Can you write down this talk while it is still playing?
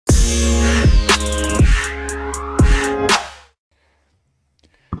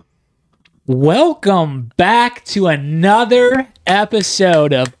Welcome back to another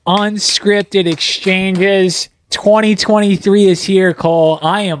episode of Unscripted Exchanges. 2023 is here, Cole.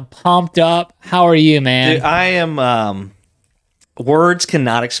 I am pumped up. How are you, man? Dude, I am, words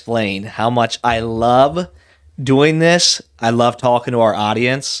cannot explain how much I love doing this. I love talking to our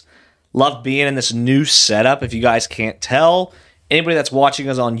audience. Love being in this new setup. If you guys can't tell, anybody that's watching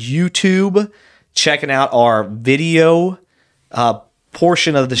us on YouTube, checking out our video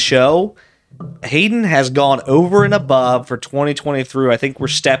portion of the show, Hayden has gone over and above for 2023. I think we're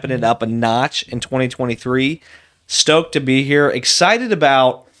stepping it up a notch in 2023. Stoked to be here. Excited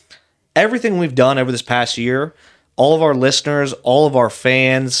about everything we've done over this past year. All of our listeners, all of our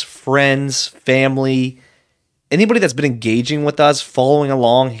fans, friends, family, anybody that's been engaging with us, following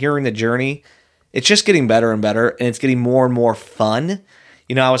along, hearing the journey. It's just getting better and better, and it's getting more and more fun.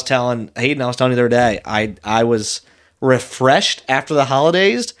 You know, I was telling you the other day, I was refreshed after the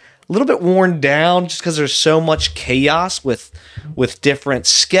holidays. A little bit worn down just because there's so much chaos with different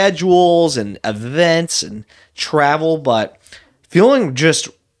schedules and events and travel, but feeling just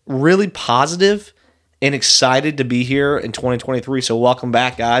really positive and excited to be here in 2023. So welcome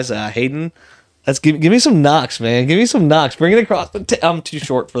back, guys. Hayden, let's give me some knocks, man. Give me some knocks. Bring it across. I'm too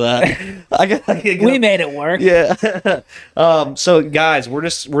short for that. We made it work. Yeah. So guys, we're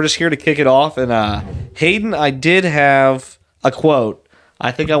just here to kick it off. And Hayden, I did have a quote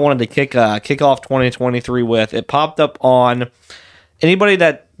I think I wanted to kick off 2023 with. It popped up on anybody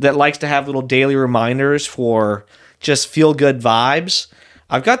that likes to have little daily reminders for just feel good vibes.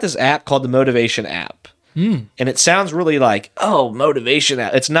 I've got this app called the Motivation app. And it sounds really like, oh, motivation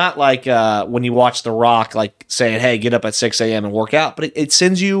app. It's not like when you watch The Rock, like saying, hey, get up at 6 a.m. and work out. But it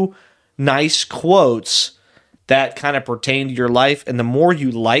sends you nice quotes that kind of pertain to your life. And the more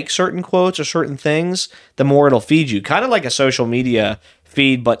you like certain quotes or certain things, the more it'll feed you. Kind of like a social media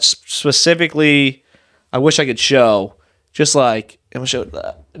feed, but specifically, I wish I could show just like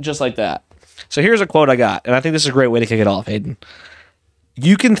that. So here's a quote I got, and I think this is a great way to kick it off, Hayden.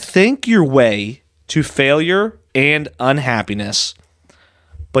 You can think your way to failure and unhappiness,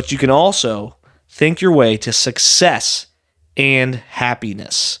 but you can also think your way to success and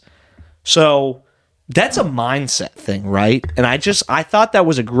happiness. So that's a mindset thing, right? And I thought that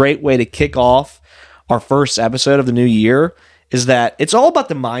was a great way to kick off our first episode of the new year, is that it's all about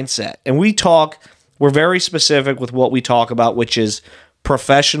the mindset. And we're very specific with what we talk about, which is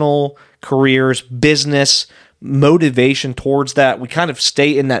professional careers, business, motivation towards that. We kind of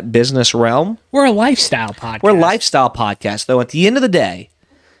stay in that business realm. We're a lifestyle podcast. We're a lifestyle podcast, though. At the end of the day,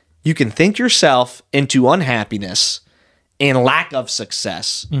 you can think yourself into unhappiness and lack of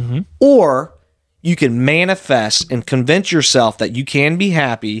success, or you can manifest and convince yourself that you can be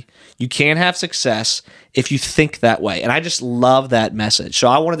happy, you can have success if you think that way. And I just love that message. So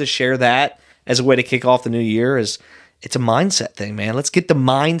I wanted to share that as a way to kick off the new year. It's a mindset thing, man. Let's get the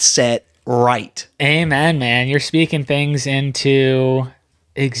mindset right. Amen, man. You're speaking things into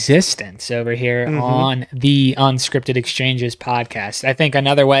existence over here on the Unscripted Exchanges podcast. I think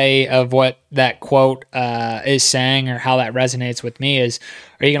another way of what that quote is saying, or how that resonates with me, is,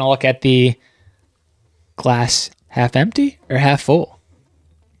 are you going to look at the glass half empty or half full?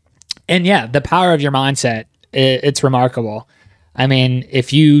 And yeah, the power of your mindset, it's remarkable. I mean,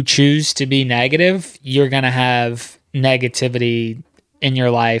 if you choose to be negative, you're going to have negativity in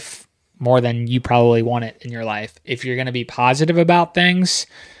your life more than you probably want it in your life. If you're going to be positive about things,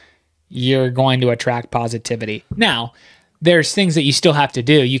 you're going to attract positivity. Now, there's things that you still have to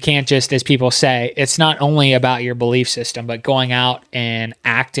do. You can't just, as people say, it's not only about your belief system, but going out and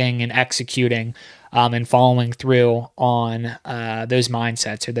acting and executing and following through on those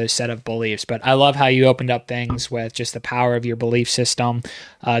mindsets or those set of beliefs. But I love how you opened up things with just the power of your belief system.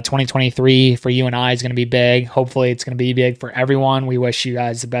 2023 for you and I is going to be big. Hopefully it's going to be big for everyone. We wish you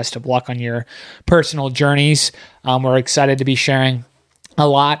guys the best of luck on your personal journeys. We're excited to be sharing a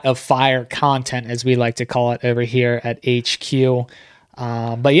lot of fire content, as we like to call it over here at HQ.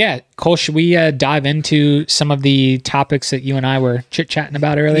 But yeah, Cole, should we dive into some of the topics that you and I were chit-chatting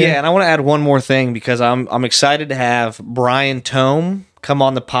about earlier? Yeah, and I want to add one more thing, because I'm excited to have Brian Tome come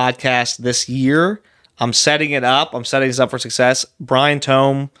on the podcast this year. I'm setting it up. I'm setting this up for success. Brian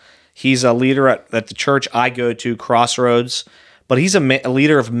Tome, he's a leader at the church I go to, Crossroads, but he's a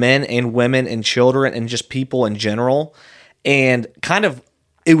leader of men and women and children and just people in general. And kind of,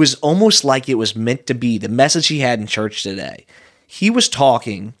 it was almost like it was meant to be, the message he had in church today. He was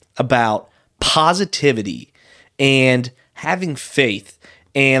talking about positivity and having faith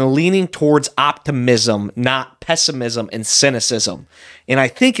and leaning towards optimism, not pessimism and cynicism. And I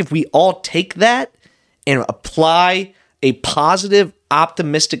think if we all take that and apply a positive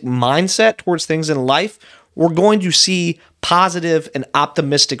optimistic mindset towards things in life, we're going to see positive and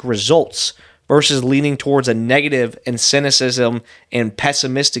optimistic results versus leaning towards a negative and cynicism and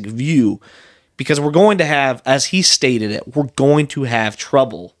pessimistic view. Because we're going to have, as he stated it, we're going to have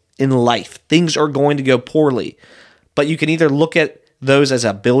trouble in life. Things are going to go poorly. But you can either look at those as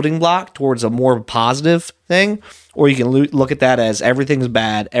a building block towards a more positive thing, or you can look at that as everything's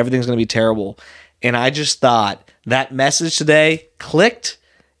bad, everything's going to be terrible. And I just thought that message today clicked,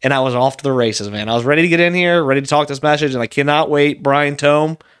 and I was off to the races, man. I was ready to get in here, ready to talk this message, and I cannot wait. Brian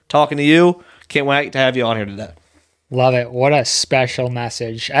Tome, talking to you. Can't wait to have you on here today. Love it. What a special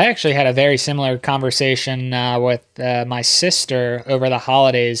message. I actually had a very similar conversation with my sister over the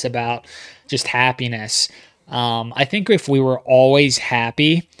holidays about just happiness. I think if we were always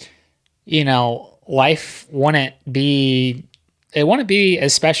happy, life wouldn't be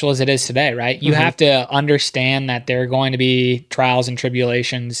as special as it is today, right? You have to understand that there are going to be trials and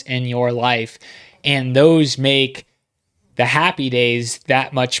tribulations in your life, and those make the happy days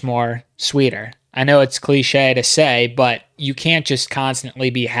that much more sweeter. I know it's cliche to say, but you can't just constantly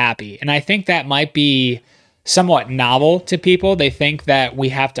be happy. And I think that might be somewhat novel to people. They think that we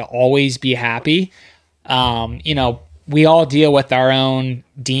have to always be happy. We all deal with our own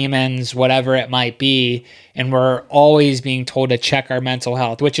demons, whatever it might be, and we're always being told to check our mental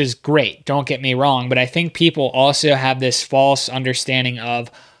health, which is great. Don't get me wrong. But I think people also have this false understanding of,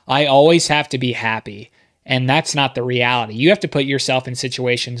 I always have to be happy. And that's not the reality. You have to put yourself in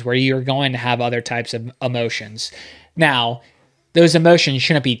situations where you're going to have other types of emotions. Now, those emotions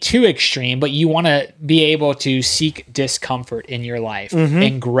shouldn't be too extreme, but you want to be able to seek discomfort in your life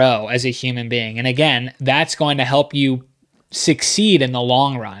and grow as a human being. And again, that's going to help you succeed in the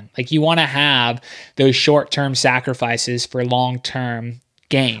long run. Like, you want to have those short-term sacrifices for long-term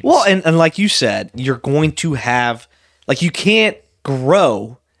gains. Well, and like you said, you're going to have, like, you can't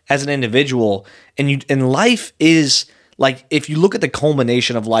grow as an individual, and life is, like, if you look at the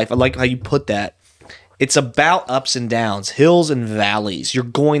culmination of life, I like how you put that. It's about ups and downs, hills and valleys. You're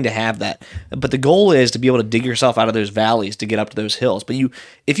going to have that. But the goal is to be able to dig yourself out of those valleys to get up to those hills. But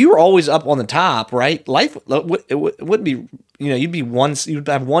if you were always up on the top, right, life would be, you'd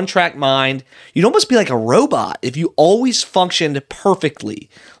have one track mind. You'd almost be like a robot if you always functioned perfectly.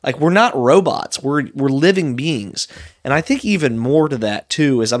 Like, we're not robots. We're living beings. And I think even more to that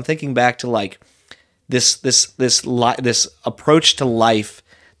too is I'm thinking back to, like, this approach to life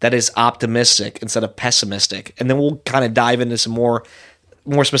that is optimistic instead of pessimistic. And then we'll kind of dive into some more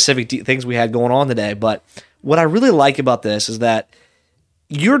specific things we had going on today. But what I really like about this is that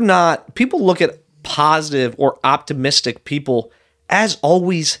people look at positive or optimistic people as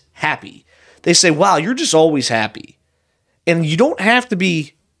always happy. They say, wow, you're just always happy. And you don't have to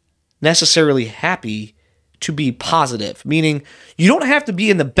be necessarily happy to be positive, meaning you don't have to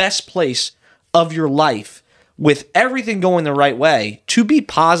be in the best place of your life with everything going the right way to be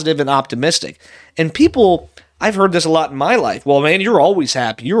positive and optimistic. And people, I've heard this a lot in my life. Well, man, you're always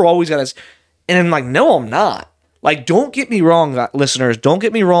happy. You're always got this. And I'm like, no, I'm not. Like, don't get me wrong, listeners. Don't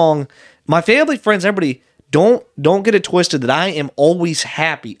get me wrong. My family, friends, everybody, don't get it twisted that I am always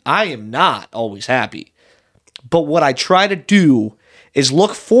happy. I am not always happy. But what I try to do is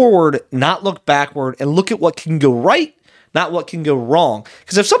look forward, not look backward, and look at what can go right, not what can go wrong.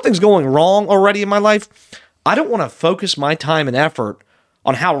 Because if something's going wrong already in my life, I don't want to focus my time and effort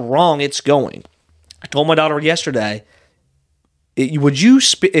on how wrong it's going. I told my daughter yesterday,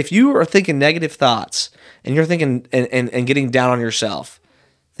 if you are thinking negative thoughts and you're thinking and getting down on yourself,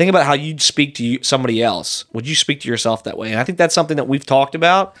 think about how you'd speak to somebody else. Would you speak to yourself that way? And I think that's something that we've talked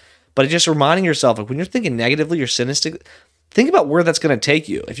about, but just reminding yourself, like, when you're thinking negatively or cynicistic, think about where that's going to take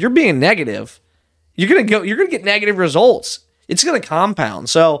you. If you're being negative, you're going to get negative results. It's going to compound.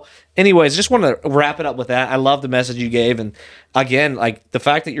 So anyways, just want to wrap it up with that. I love the message you gave. And again, like, the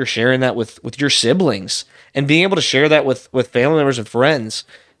fact that you're sharing that with your siblings and being able to share that with family members and friends,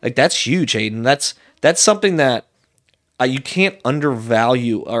 like, that's huge, Hayden. That's something that you can't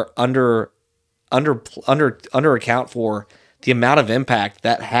undervalue or under account for the amount of impact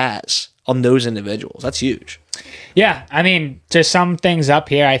that has on those individuals. That's huge. Yeah. I mean, to sum things up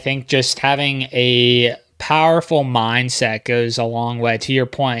here, I think just having a powerful mindset goes a long way. To your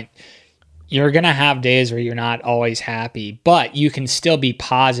point, you're going to have days where you're not always happy, but you can still be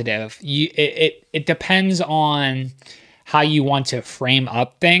positive. It depends on how you want to frame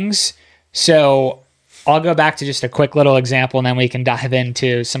up things. So I'll go back to just a quick little example, and then we can dive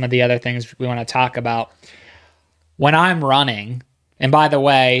into some of the other things we want to talk about. When I'm running, And by the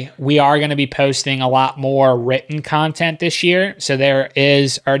way, we are going to be posting a lot more written content this year. So there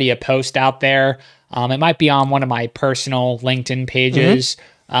is already a post out there. It might be on one of my personal LinkedIn pages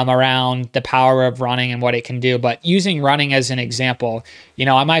around the power of running and what it can do. But using running as an example,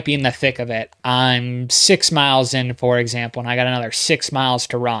 I might be in the thick of it. I'm 6 miles in, for example, and I got another 6 miles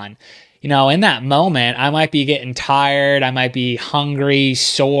to run. In that moment, I might be getting tired. I might be hungry,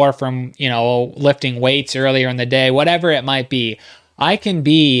 sore from, lifting weights earlier in the day, whatever it might be. I can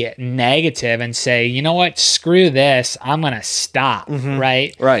be negative and say, you know what, screw this. I'm going to stop,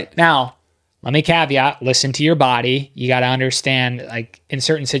 right? Right. Now, let me caveat, listen to your body. You got to understand, like in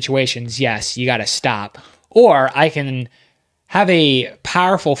certain situations, yes, you got to stop. Or I can have a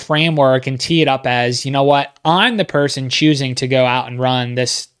powerful framework and tee it up as, you know what, I'm the person choosing to go out and run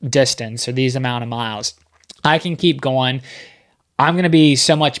this distance or these amount of miles. I can keep going. I'm going to be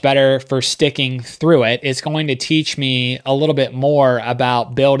so much better for sticking through it. It's going to teach me a little bit more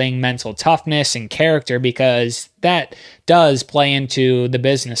about building mental toughness and character, because that does play into the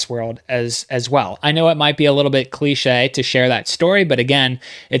business world as well. I know it might be a little bit cliche to share that story, but again,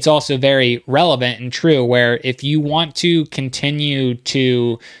 it's also very relevant and true, where if you want to continue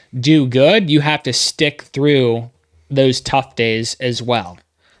to do good, you have to stick through those tough days as well.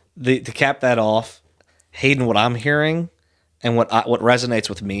 To cap that off, Hayden, what I'm hearing and what resonates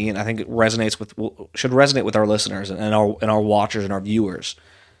with me, and I think it should resonate with our listeners and our watchers and our viewers,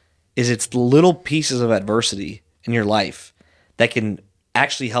 is it's the little pieces of adversity in your life that can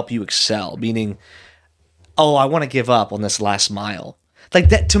actually help you excel. Meaning, I want to give up on this last mile. Like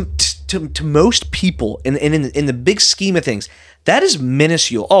that to most people in the big scheme of things, that is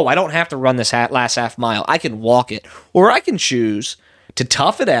minuscule. I don't have to run this last half mile. I can walk it, or I can choose to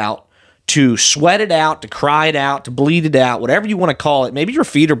tough it out, to sweat it out, to cry it out, to bleed it out, whatever you want to call it. Maybe your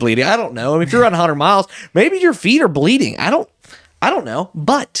feet are bleeding. I don't know. I mean, if you're on 100 miles, maybe your feet are bleeding. I don't know.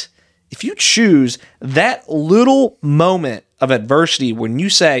 But if you choose that little moment of adversity when you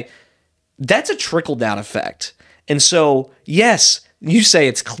say, that's a trickle-down effect. And so, yes, you say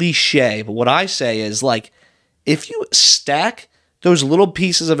it's cliche, but what I say is, like, if you stack those little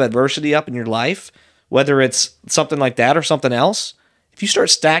pieces of adversity up in your life, whether it's something like that or something else, if you start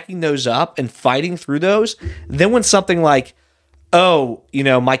stacking those up and fighting through those, then when something like,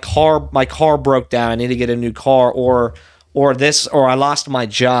 my car broke down, I need to get a new car, or I lost my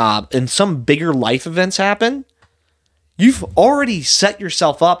job, and some bigger life events happen, you've already set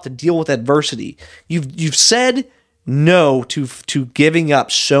yourself up to deal with adversity. You've said no to giving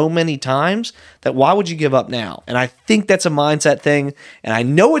up so many times that why would you give up now? And I think that's a mindset thing, and I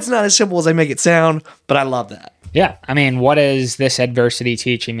know it's not as simple as I make it sound, but I love that. Yeah. I mean, what is this adversity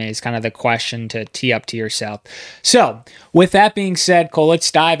teaching me is kind of the question to tee up to yourself. So with that being said, Cole,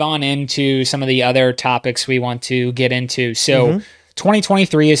 let's dive on into some of the other topics we want to get into. So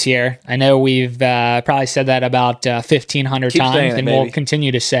 2023 is here. I know we've probably said that about 1,500 times, and we'll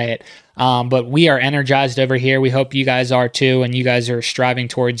continue to say it. But we are energized over here. We hope you guys are too, and you guys are striving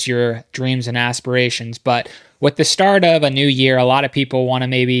towards your dreams and aspirations. But with the start of a new year, a lot of people want to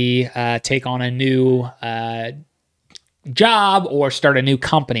maybe take on a new job or start a new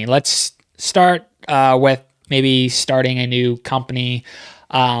company. Let's start with maybe starting a new company.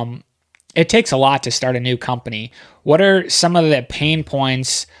 It takes a lot to start a new company. What are some of the pain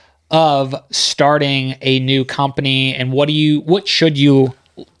points of starting a new company, and what should you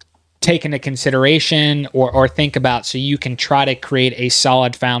take into consideration or think about so you can try to create a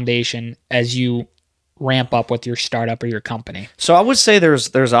solid foundation as you ramp up with your startup or your company? So I would say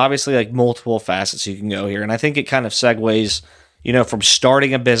there's obviously like multiple facets you can go here, and I think it kind of segues, from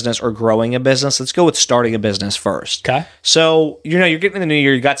starting a business or growing a business. Let's go with starting a business first. Okay. So you're getting in the new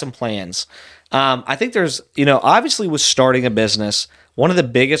year, you got some plans. I think there's obviously with starting a business, one of the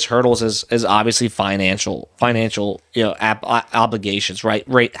biggest hurdles is obviously financial obligations,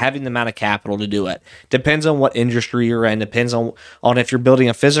 right? Having the amount of capital to do it depends on what industry you're in. Depends on if you're building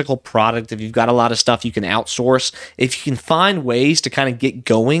a physical product. If you've got a lot of stuff you can outsource. If you can find ways to kind of get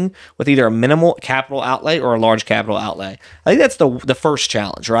going with either a minimal capital outlay or a large capital outlay, I think that's the first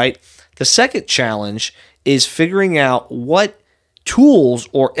challenge, right? The second challenge is figuring out what tools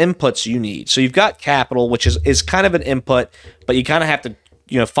or inputs you need. So you've got capital, which is kind of an input, but you kind of have to,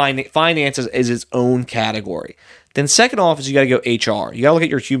 finances is its own category. Then second off is you got to go HR. You got to look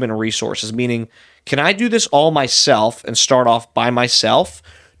at your human resources, meaning, can I do this all myself and start off by myself?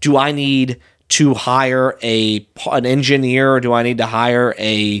 Do I need to hire an engineer, or do I need to hire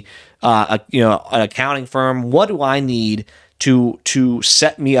an accounting firm? What do I need to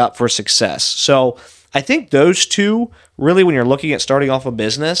set me up for success? So I think those two, really, when you're looking at starting off a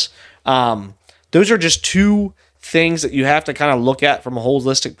business, those are just two things that you have to kind of look at from a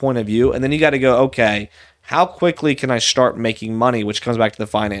holistic point of view. And then you got to go, okay, how quickly can I start making money? Which comes back to the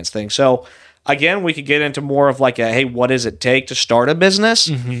finance thing. So again, we could get into more of like hey, what does it take to start a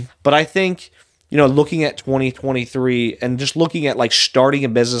business? But I think, looking at 2023 and just looking at like starting a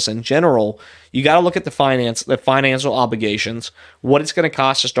business in general, you got to look at the financial obligations, what it's going to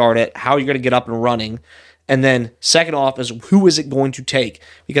cost to start it, how you're going to get up and running. And then second off is who is it going to take?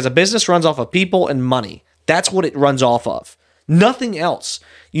 Because a business runs off of people and money. That's what it runs off of. Nothing else.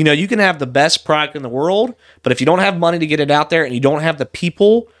 You can have the best product in the world, but if you don't have money to get it out there and you don't have the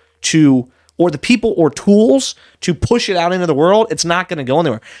people or tools to push it out into the world, it's not going to go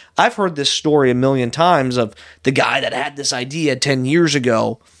anywhere. I've heard this story a million times of the guy that had this idea 10 years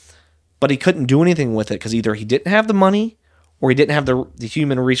ago, but he couldn't do anything with it because either he didn't have the money or he didn't have the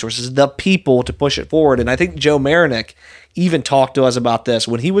human resources, the people to push it forward. And I think Joe Marinick even talked to us about this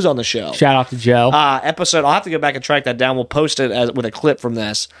when he was on the show. Shout out to Joe. Episode, I'll have to go back and track that down. We'll post it with a clip from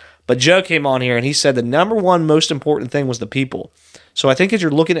this. But Joe came on here and he said the number one most important thing was the people. So I think as you're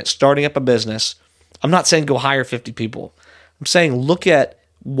looking at starting up a business, I'm not saying go hire 50 people. I'm saying look at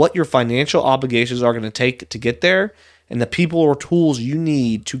what your financial obligations are going to take to get there and the people or tools you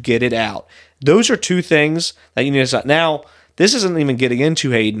need to get it out. Those are two things that you need to start. Now, this isn't even getting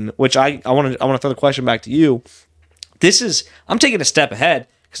into Hayden, which I want to throw the question back to you. I'm taking a step ahead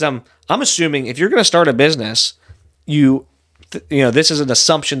because I'm assuming if you're going to start a business, this is an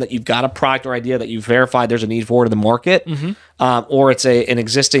assumption that you've got a product or idea that you've verified there's a need for it in the market, or it's an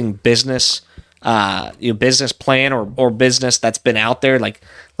existing business, business plan or business that's been out there, like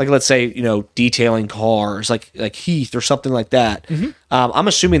let's say detailing cars, like Heath or something like that. I'm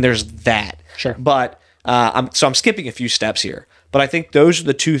assuming there's that. Sure, but I'm skipping a few steps here. But I think those are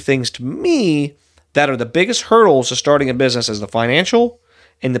the two things to me that are the biggest hurdles to starting a business: is the financial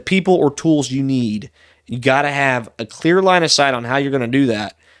and the people or tools you need. You got to have a clear line of sight on how you're going to do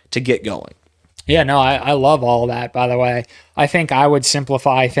that to get going. Yeah, no, I love all that, by the way. I think I would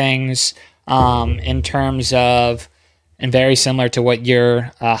simplify things in terms of, and very similar to what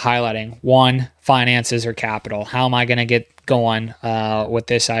you're highlighting. One, finances or capital. How am I going to get going with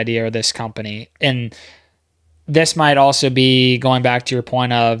this idea or this company? And this might also be going back to your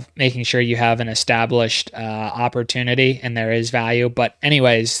point of making sure you have an established opportunity and there is value. But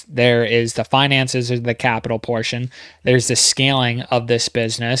anyways, there is the finances or the capital portion. There's the scaling of this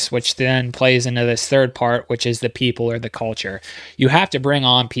business, which then plays into this third part, which is the people or the culture. You have to bring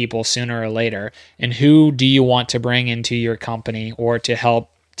on people sooner or later. And who do you want to bring into your company or to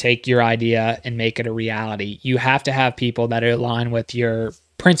help take your idea and make it a reality? You have to have people that align with your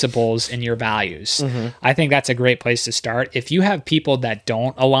principles and your values. I think that's a great place to start. If you have people that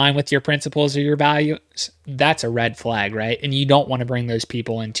don't align with your principles or your values, that's a red flag, right? And you don't want to bring those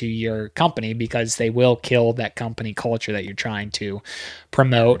people into your company because they will kill that company culture that you're trying to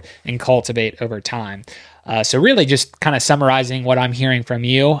promote and cultivate over time. So really just kind of summarizing what I'm hearing from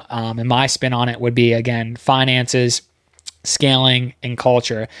you, and my spin on it would be, again, finances, scaling, and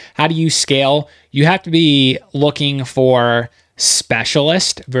culture. How do you scale? You have to be looking for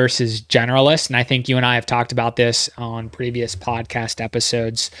specialist versus generalist. And I think you and I have talked about this on previous podcast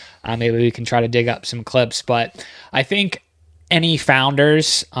episodes. Maybe we can try to dig up some clips, but I think any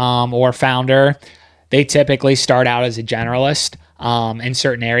founders or founder, they typically start out as a generalist in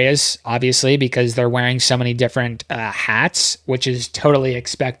certain areas, obviously, because they're wearing so many different hats, which is totally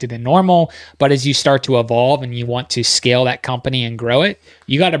expected and normal. But as you start to evolve and you want to scale that company and grow it,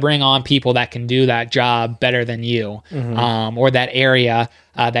 you got to bring on people that can do that job better than you, or that area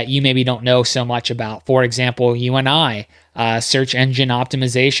that you maybe don't know so much about. For example, you and I, search engine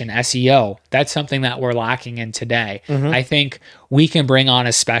optimization, SEO. That's something that we're lacking in today. I think we can bring on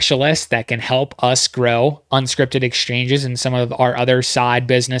a specialist that can help us grow Unscripted Exchanges and some of our other side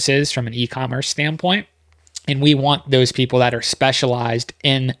businesses from an e-commerce standpoint. And we want those people that are specialized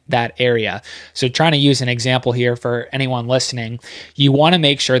in that area. So trying to use an example here for anyone listening, you want to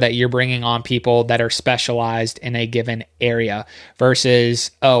make sure that you're bringing on people that are specialized in a given area versus,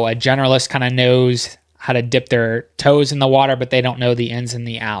 a generalist kind of knows how to dip their toes in the water, but they don't know the ins and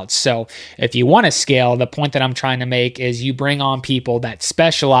the outs. So if you want to scale, the point that I'm trying to make is you bring on people that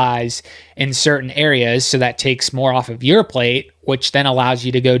specialize in certain areas, so that takes more off of your plate, which then allows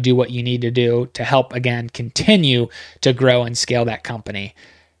you to go do what you need to do to help, again, continue to grow and scale that company.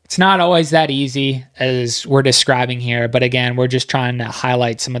 It's not always that easy as we're describing here, but again, we're just trying to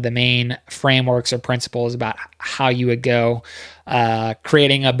highlight some of the main frameworks or principles about how you would go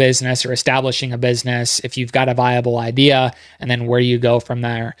creating a business or establishing a business if you've got a viable idea, and then where you go from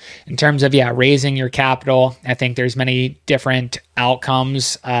there. In terms of, raising your capital, I think there's many different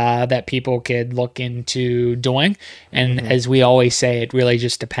outcomes that people could look into doing. And as we always say, it really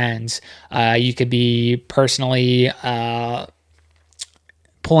just depends. You could be personally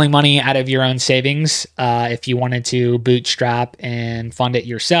pulling money out of your own savings if you wanted to bootstrap and fund it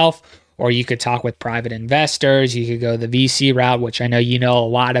yourself, or you could talk with private investors. You could go the VC route, which I know you know a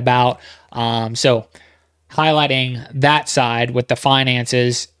lot about. So highlighting that side with the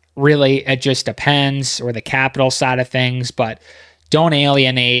finances, really it just depends, or the capital side of things, but don't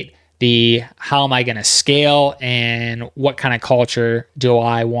alienate the how am I going to scale and what kind of culture do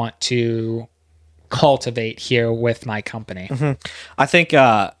I want to cultivate here with my company. I think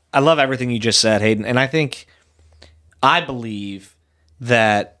I love everything you just said, Hayden, and I believe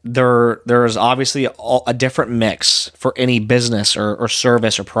that there is obviously a different mix for any business or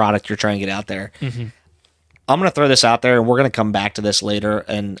service or product you're trying to get out there. I'm going to throw this out there, and we're going to come back to this later,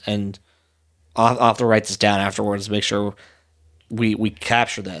 and I'll have to write this down afterwards to make sure we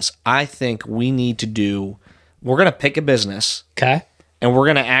capture this. I think we're going to pick a business, okay, and we're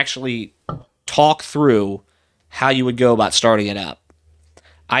going to actually talk through how you would go about starting it up.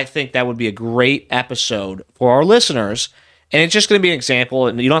 I think that would be a great episode for our listeners, and it's just going to be an example,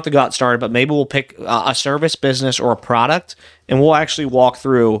 and you don't have to go out and start it, but maybe we'll pick a service business or a product, and we'll actually walk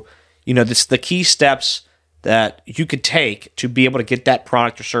through, the key steps that you could take to be able to get that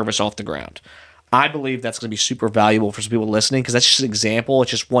product or service off the ground. I believe that's going to be super valuable for some people listening, because that's just an example.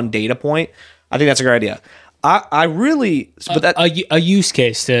 It's just one data point. I think that's a great idea. I really, but that a use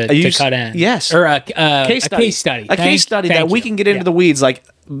case to cut in, yes, or a case study, that we can get into the weeds. Like,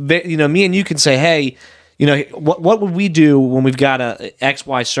 me and you can say, hey, what would we do when we've got a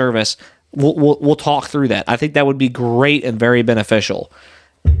XY service? We'll talk through that. I think that would be great and very beneficial.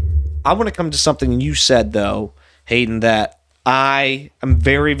 I want to come to something you said though, Hayden, that I am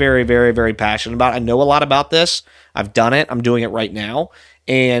very, very, very, very passionate about. I know a lot about this. I've done it. I'm doing it right now.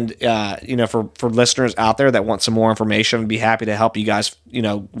 And, for listeners out there that want some more information, I'd be happy to help you guys,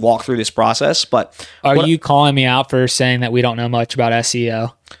 walk through this process. But are you calling me out for saying that we don't know much about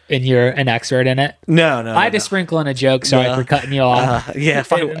SEO and you're an expert in it? No. I had to sprinkle in a joke. Sorry for cutting you off.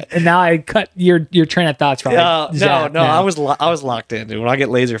 And now I cut your train of thoughts. No. I was locked in, dude. When I get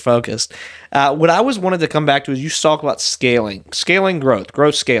laser focused, what I wanted to come back to is you talk about scaling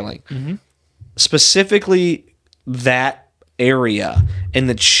growth scaling, specifically that area and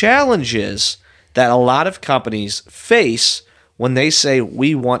the challenges that a lot of companies face when they say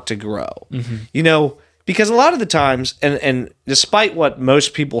we want to grow. Because a lot of the times, and despite what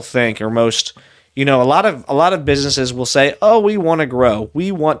most people think, or most, a lot of businesses will say, oh, we want to grow,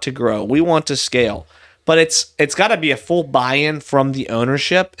 we want to scale. But it's got to be a full buy-in from the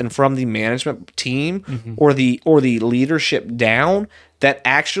ownership and from the management team, or the leadership down, that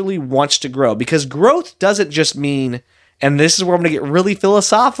actually wants to grow. Because growth doesn't just mean, and this is where I'm going to get really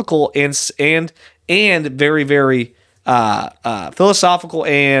philosophical and very, very philosophical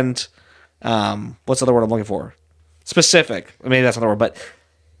and what's the other word I'm looking for? Specific. Maybe that's not the word, but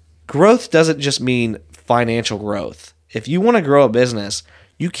growth doesn't just mean financial growth. If you want to grow a business,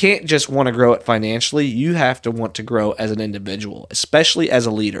 you can't just want to grow it financially. You have to want to grow as an individual, especially as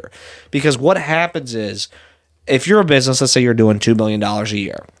a leader. Because what happens is, if you're a business, let's say you're doing $2 million a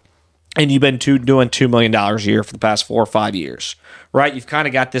year, and you've been doing $2 million a year for the past 4 or 5 years, right? You've kind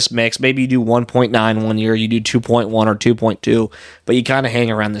of got this mix. Maybe you do 1.9 one year, you do 2.1 or 2.2, but you kind of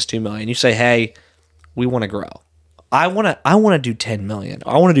hang around this 2 million. You say, hey, we want to grow. I want to do 10 million.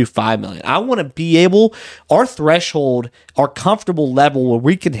 I want to do 5 million. I want to be able, our threshold, our comfortable level where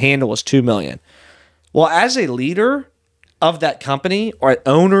we can handle is 2 million. Well, as a leader of that company, or an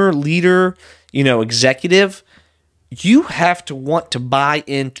owner, leader, executive, you have to want to buy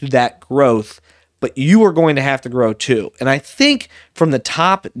into that growth, but you are going to have to grow too. And I think from the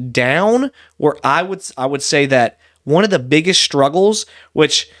top down, where I would say that one of the biggest struggles,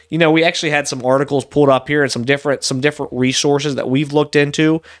 which, we actually had some articles pulled up here and some different resources that we've looked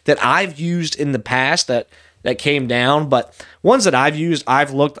into that I've used in the past that came down, but ones that I've used,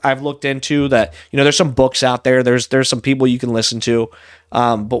 I've looked into that, there's some books out there, there's some people you can listen to.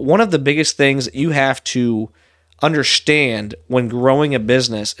 But one of the biggest things that you have to understand when growing a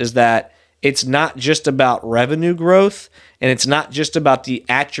business is that it's not just about revenue growth, and it's not just about the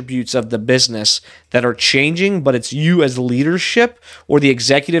attributes of the business that are changing, but it's you as leadership or the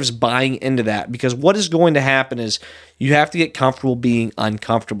executives buying into that. Because what is going to happen is you have to get comfortable being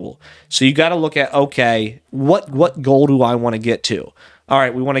uncomfortable. So you got to look at, okay, what goal do I want to get to? All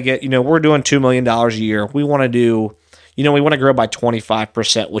right, we want to get, we're doing $2 million a year. We want to do, we want to grow by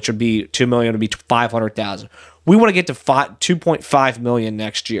 25%, which would be $2 million would be 500,000. We want to get to 2.5 million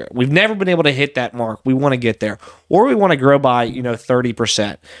next year. We've never been able to hit that mark. We want to get there. Or we want to grow by,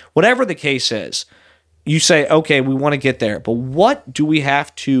 30%. Whatever the case is, you say, okay, we want to get there. But what do we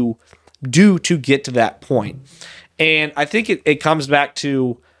have to do to get to that point? And I think it comes back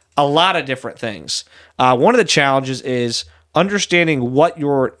to a lot of different things. One of the challenges is understanding what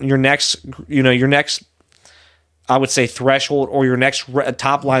your next, I would say, threshold or your next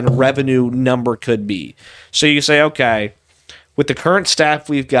top line revenue number could be. So you say, okay, with the current staff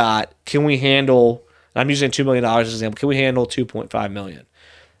we've got, can we handle, I'm using $2 million as an example, can we handle 2.5 million?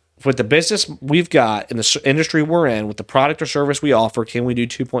 With the business we've got in the industry we're in, with the product or service we offer, can we do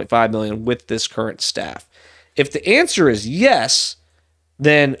 2.5 million with this current staff? If the answer is yes,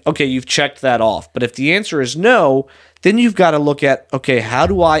 then okay, you've checked that off. But if the answer is no, then you've got to look at, okay, how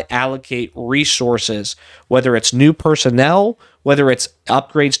do I allocate resources, whether it's new personnel, whether it's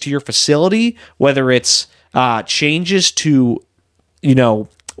upgrades to your facility, whether it's changes to,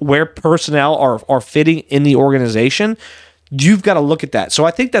 where personnel are fitting in the organization. You've got to look at that. So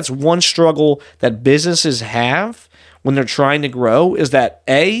I think that's one struggle that businesses have when they're trying to grow is that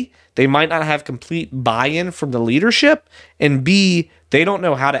A, they might not have complete buy-in from the leadership, and B, they don't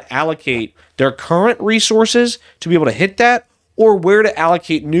know how to allocate their current resources to be able to hit that, or where to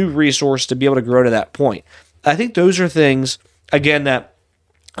allocate new resources to be able to grow to that point. I think those are things, again, that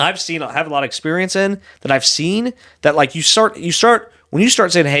I've seen, I have a lot of experience in, that I've seen that like you start when you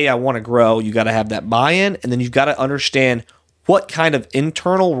start saying, hey, I want to grow, you got to have that buy-in, and then you've got to understand what kind of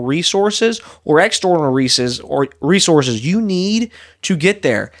internal resources or external resources you need to get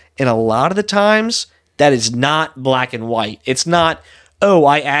there. And a lot of the times, that is not black and white. It's not, oh,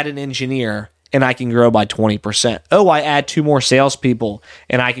 I add an engineer and I can grow by 20%. Oh, I add 2 more salespeople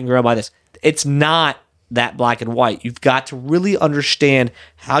and I can grow by this. It's not that black and white. You've got to really understand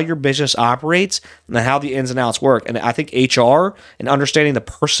how your business operates and how the ins and outs work. And I think HR and understanding the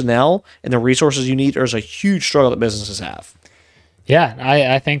personnel and the resources you need is a huge struggle that businesses have. Yeah,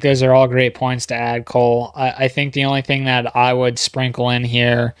 I think those are all great points to add, Cole. I think the only thing that I would sprinkle in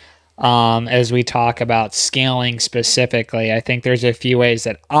here as we talk about scaling specifically, I think there's a few ways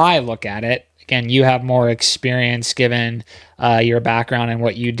that I look at it. Again, you have more experience given your background and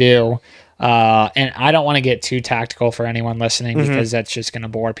what you do. And I don't want to get too tactical for anyone listening because that's just going to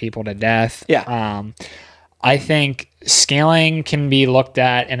bore people to death. Yeah. I think scaling can be looked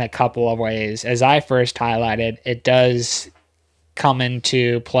at in a couple of ways. As I first highlighted, it does come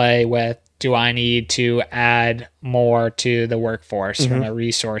into play with, do I need to add more to the workforce from a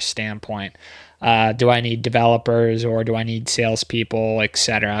resource standpoint? Do I need developers or do I need salespeople, et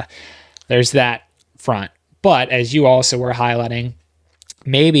cetera? There's that front. But as you also were highlighting,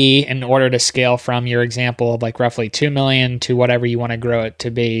 maybe in order to scale from your example of like roughly 2 million to whatever you want to grow it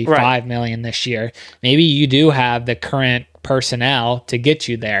to be, right, 5 million this year, maybe you do have the current personnel to get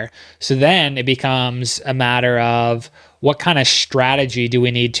you there. So then it becomes a matter of what kind of strategy do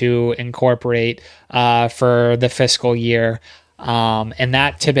we need to incorporate for the fiscal year? And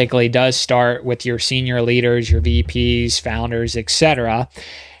that typically does start with your senior leaders, your VPs, founders, etc.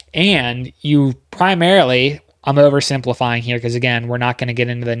 And you primarily, I'm oversimplifying here because, again, we're not going to get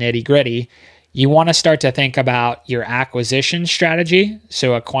into the nitty gritty. You want to start to think about your acquisition strategy.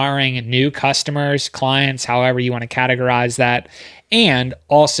 So acquiring new customers, clients, however you want to categorize that. And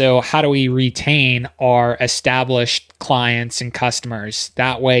also, how do we retain our established clients and customers?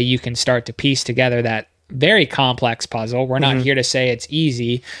 That way you can start to piece together that very complex puzzle. We're not here to say it's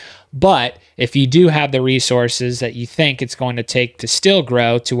easy, but if you do have the resources that you think it's going to take to still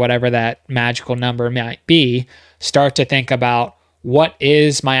grow to whatever that magical number might be, start to think about, what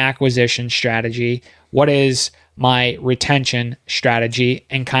is my acquisition strategy? What is my retention strategy?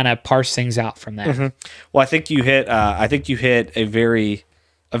 And kind of parse things out from there. Well, I think you hit a very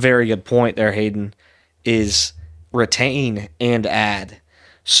good point there, Hayden, is retain and add.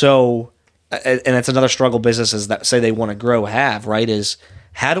 So, and that's another struggle businesses that say they want to grow have, right? Is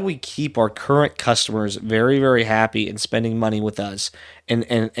how do we keep our current customers very, very happy and spending money with us and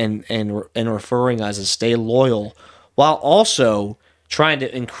referring us and stay loyal, while also trying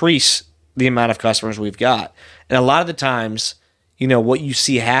to increase the amount of customers we've got. And a lot of the times, what you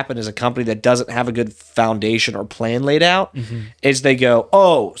see happen is a company that doesn't have a good foundation or plan laid out is they go,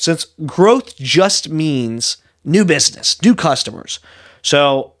 oh, since growth just means new business, new customers.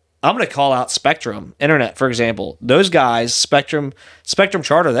 So I'm going to call out Spectrum Internet, for example. Those guys, Spectrum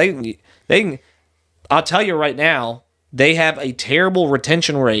Charter, they can, I'll tell you right now, they have a terrible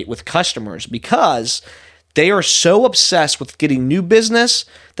retention rate with customers because they are so obsessed with getting new business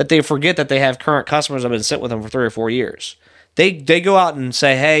that they forget that they have current customers that have been sitting with them for 3 or 4 years. They go out and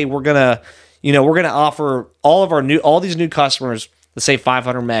say, hey, we're gonna offer all these new customers, let's say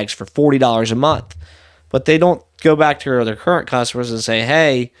 500 megs for $40 a month. But they don't go back to their current customers and say,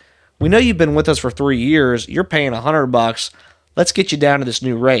 hey, we know you've been with us for 3 years. You're paying $100. Let's get you down to this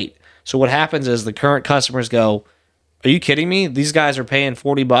new rate. So what happens is the current customers go, are you kidding me? These guys are paying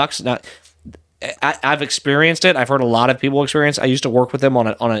 $40. Now, I've experienced it. I've heard a lot of people experience it. I used to work with them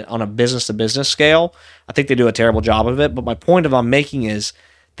on a business to business scale. I think they do a terrible job of it. But my point I'm making is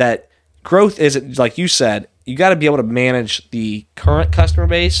that growth isn't, like you said, you got to be able to manage the current customer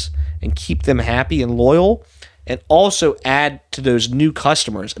base and keep them happy and loyal, and also add to those new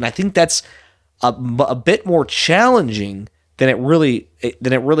customers. And I think that's a bit more challenging than it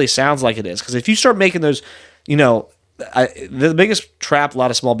really sounds like it is. Because if you start making those, the biggest trap a lot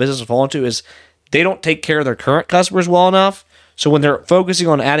of small businesses fall into is they don't take care of their current customers well enough. So when they're focusing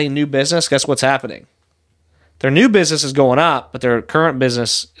on adding new business, guess what's happening? Their new business is going up, but their current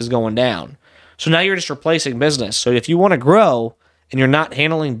business is going down. So now you're just replacing business. So if you want to grow and you're not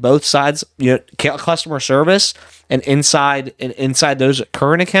handling both sides, customer service and inside those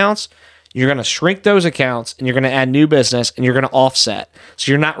current accounts, you're going to shrink those accounts and you're going to add new business and you're going to offset. So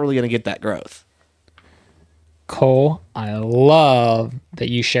you're not really going to get that growth. Cole, I love that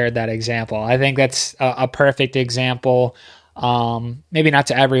you shared that example. I think that's a perfect example. Maybe not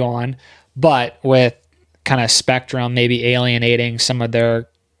to everyone, but with kind of Spectrum maybe alienating some of their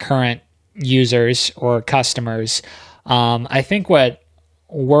current users or customers. I think what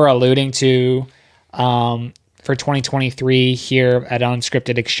we're alluding to for 2023 here at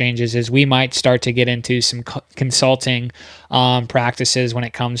Unscripted Exchanges is we might start to get into some consulting practices when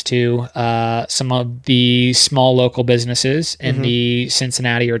it comes to some of the small local businesses in the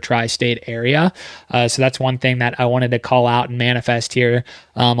Cincinnati or tri-state area. So that's one thing that I wanted to call out and manifest here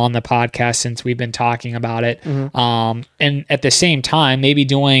on the podcast since we've been talking about it. And at the same time, maybe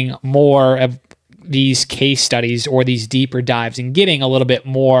doing more of these case studies or these deeper dives and getting a little bit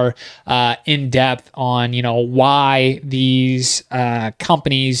more in depth on, why these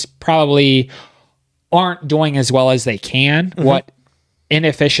companies probably aren't doing as well as they can, what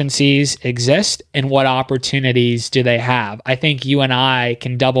inefficiencies exist, and what opportunities do they have. I think you and I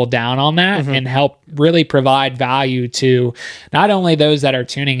can double down on that and help really provide value to not only those that are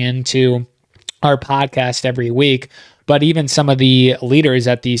tuning into our podcast every week, but even some of the leaders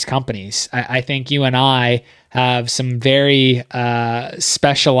at these companies. I think you and I have some very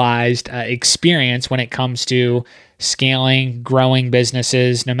specialized experience when it comes to scaling, growing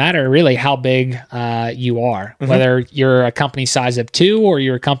businesses, no matter really how big you are, whether you're a company size of 2 or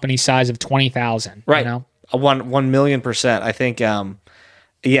you're a company size of 20,000. Right. 1,000,000%. I think,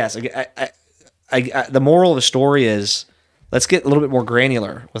 yes, the moral of the story is let's get a little bit more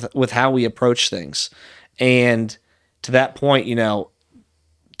granular with how we approach things. And to that point,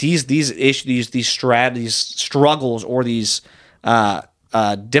 these issues, these strategies, struggles, or these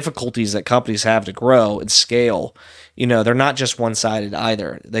difficulties that companies have to grow and scale, they're not just one-sided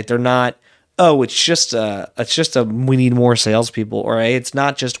either. Like they're not, it's just we need more salespeople, or it's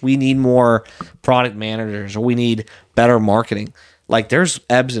not just we need more product managers, or we need better marketing. Like there's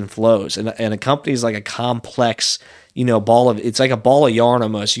ebbs and flows, and a company is like a complex, it's like a ball of yarn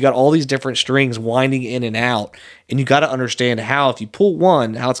almost. You got all these different strings winding in and out, and you got to understand how, if you pull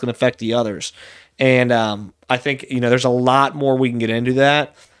one, how it's going to affect the others. And I think, there's a lot more we can get into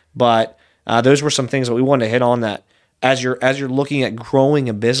that, but those were some things that we wanted to hit on, that as you're looking at growing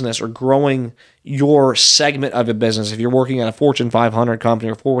a business or growing your segment of a business, if you're working at a Fortune 500 company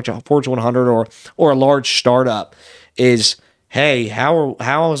or Fortune 100 or a large startup, is, hey,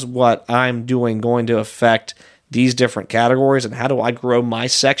 how is what I'm doing going to affect these different categories, and how do I grow my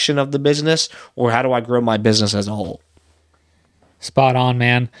section of the business, or how do I grow my business as a whole? Spot on,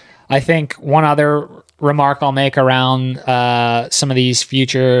 man. I think one other remark I'll make around some of these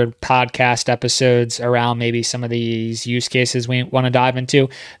future podcast episodes around maybe some of these use cases we want to dive into,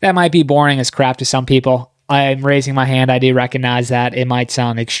 that might be boring as crap to some people. I'm raising my hand. I do recognize that it might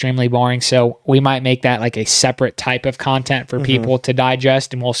sound extremely boring. So we might make that like a separate type of content for people to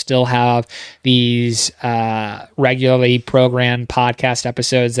digest. And we'll still have these regularly programmed podcast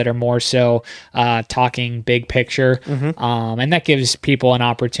episodes that are more so talking big picture. And that gives people an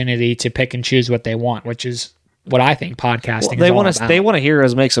opportunity to pick and choose what they want, which is what I think podcasting is all about. They want to hear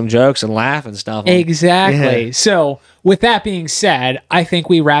us make some jokes and laugh and stuff. Exactly. Yeah. So with that being said, I think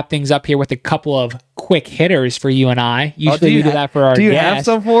we wrap things up here with a couple of quick hitters for you and I. Usually we do that for our guests. Do you guests. have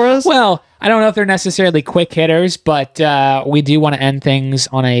some for us? Well, I don't know if they're necessarily quick hitters, but we do want to end things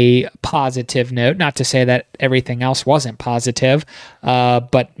on a positive note. Not to say that everything else wasn't positive,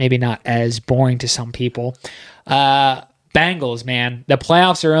 but maybe not as boring to some people. Bengals, man. The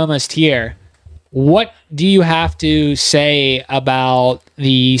playoffs are almost here. What do you have to say about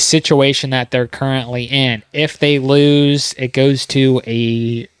the situation that they're currently in? If they lose, it goes to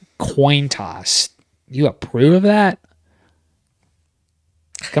a coin toss. You approve of that?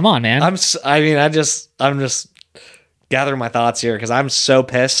 Come on, man. I'm just gathering my thoughts here because I'm so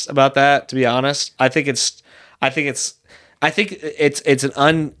pissed about that. To be honest, I think it's it's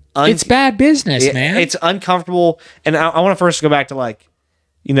bad business, man. It's uncomfortable, and I want to first go back to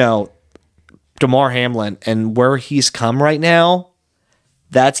Damar Hamlin and where he's come right now.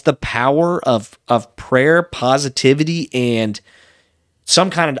 That's the power of prayer, positivity, and some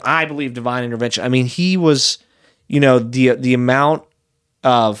kind of, I believe, divine intervention. I mean, he was, the amount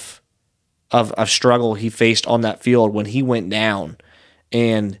of struggle he faced on that field when he went down,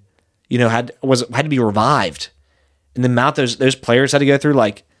 and had to be revived, and the amount those players had to go through.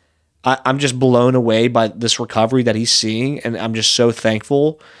 I'm just blown away by this recovery that he's seeing, and I'm just so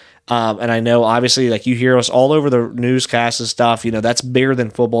thankful. And I know, obviously, you hear us all over the newscasts and stuff. That's bigger than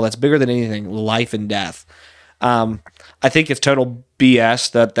football. That's bigger than anything, life and death. I think it's total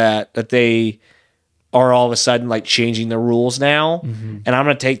BS that they are all of a sudden changing the rules now. And I'm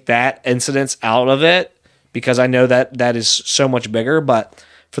going to take that incidence out of it because I know that is so much bigger. But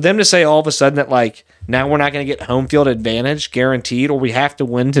for them to say all of a sudden that now we're not going to get home field advantage guaranteed, or we have to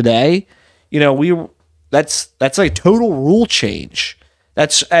win today, that's a total rule change.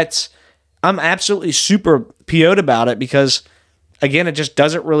 I'm absolutely super PO'd about it because, again, it just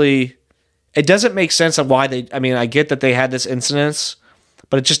doesn't make sense of why I get that they had this incident,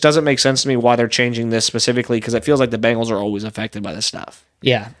 but it just doesn't make sense to me why they're changing this specifically because it feels like the Bengals are always affected by this stuff.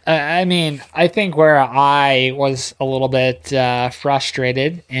 Yeah. I think where I was a little bit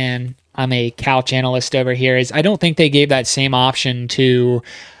frustrated, and I'm a couch analyst over here, is I don't think they gave that same option to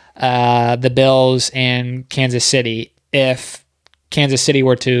the Bills and Kansas City. If Kansas City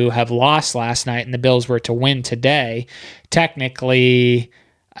were to have lost last night and the Bills were to win today, technically,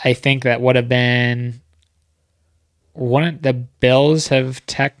 I think that would have been... Wouldn't the Bills have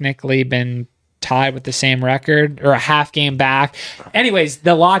technically been tied with the same record or a half game back? Anyways,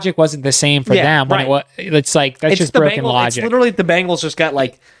 the logic wasn't the same for them. Right. It's just broken logic. It's literally the Bengals just got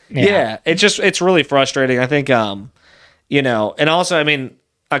it's really frustrating. I think, and also,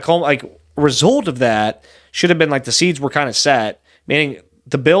 a result of that should have been the seeds were kind of set. Meaning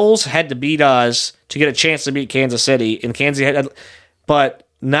the Bills had to beat us to get a chance to beat Kansas City, and but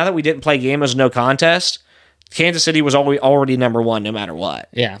now that we didn't play game, it was no contest. Kansas City was already number one no matter what.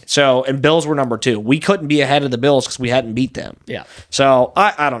 Yeah. So, and Bills were number two. We couldn't be ahead of the Bills because we hadn't beat them. Yeah. So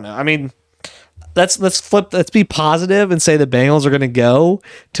I don't know. Let's be positive and say the Bengals are going to go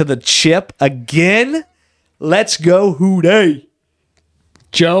to the chip again. Let's go Houday.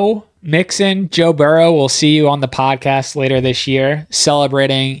 Joe Mixon, Joe Burrow, we'll see you on the podcast later this year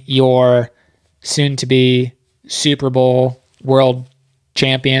celebrating your soon-to-be Super Bowl world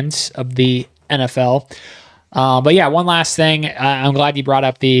champions of the NFL. But yeah, one last thing. I'm glad you brought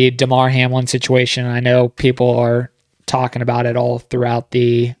up the Damar Hamlin situation. I know people are talking about it all throughout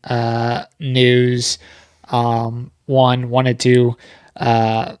the news. Wanted to...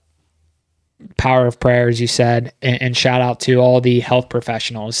 power of prayer, as you said, and shout out to all the health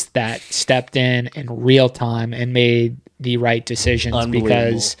professionals that stepped in real time and made the right decisions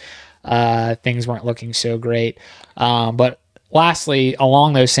because things weren't looking so great. But lastly,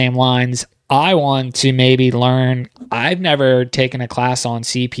 along those same lines, I want to maybe learn. I've never taken a class on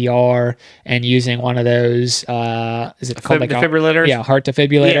CPR and using one of those. Is it called defibrillators? Yeah, heart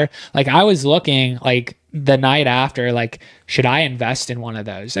defibrillator. Yeah. I was looking the night after. Should I invest in one of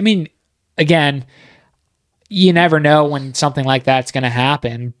those? Again, you never know when something like that's going to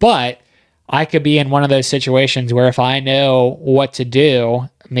happen, but I could be in one of those situations where if I know what to do,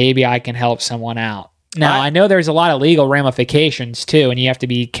 maybe I can help someone out. Now, I know there's a lot of legal ramifications too, and you have to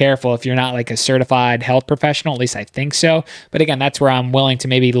be careful if you're not like a certified health professional. At least I think so. But again, that's where I'm willing to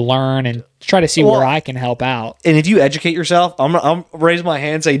maybe learn and try to see where I can help out. And if you educate yourself, I'm raise my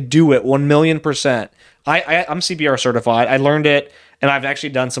hand and say, do it 1,000,000%. I'm CPR certified. I learned it, and I've actually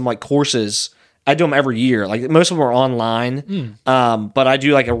done some like courses. I do them every year. Like most of them are online, but I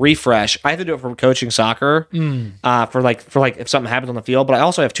do like a refresh. I have to do it for coaching soccer, for like if something happens on the field. But I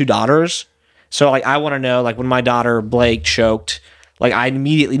also have 2 daughters. So like I want to know, like when my daughter Blake choked, like I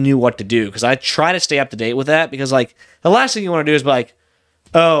immediately knew what to do, because I try to stay up to date with that, because like the last thing you want to do is be like,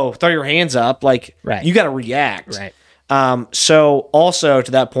 oh, throw your hands up, like you got to react. Right. So also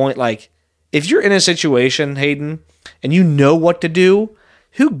to that point, like if you're in a situation, Hayden, and you know what to do,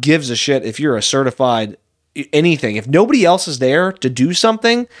 who gives a shit if you're a certified anything? If nobody else is there to do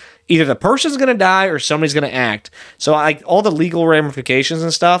something, either the person's going to die or somebody's going to act. So like all the legal ramifications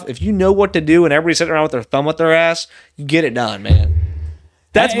and stuff, if you know what to do and everybody's sitting around with their thumb up their ass, you get it done, man.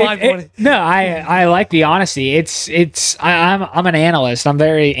 That's my point. No, I like the honesty. I'm an analyst. I'm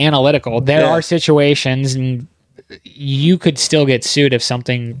very analytical. There are situations, and you could still get sued if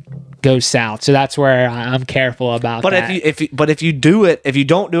something goes south. So that's where I'm careful about that. If you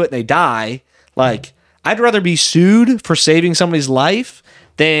don't do it and they die, like I'd rather be sued for saving somebody's life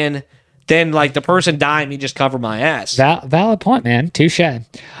than like the person dying, me just cover my ass. Valid point, man. Touche.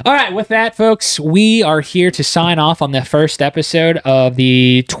 All right, with that, folks, we are here to sign off on the first episode of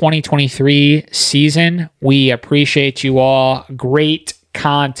the 2023 season. We appreciate you all. Great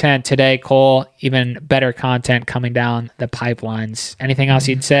content today, Cole. Even better content coming down the pipelines. Anything else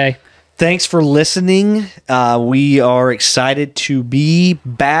you'd say? Thanks for listening. We are excited to be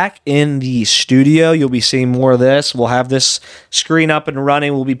back in the studio. You'll be seeing more of this. We'll have this screen up and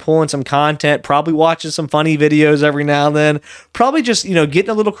running. We'll be pulling some content, probably watching some funny videos every now and then. Probably just, getting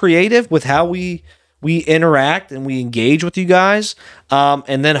a little creative with how we interact and we engage with you guys.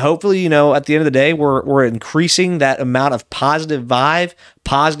 And then hopefully, at the end of the day, we're increasing that amount of positive vibe,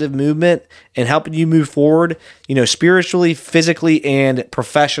 positive movement, and helping you move forward, spiritually, physically, and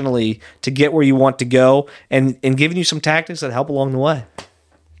professionally to get where you want to go, and giving you some tactics that help along the way.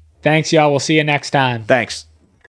 Thanks, y'all. We'll see you next time. Thanks.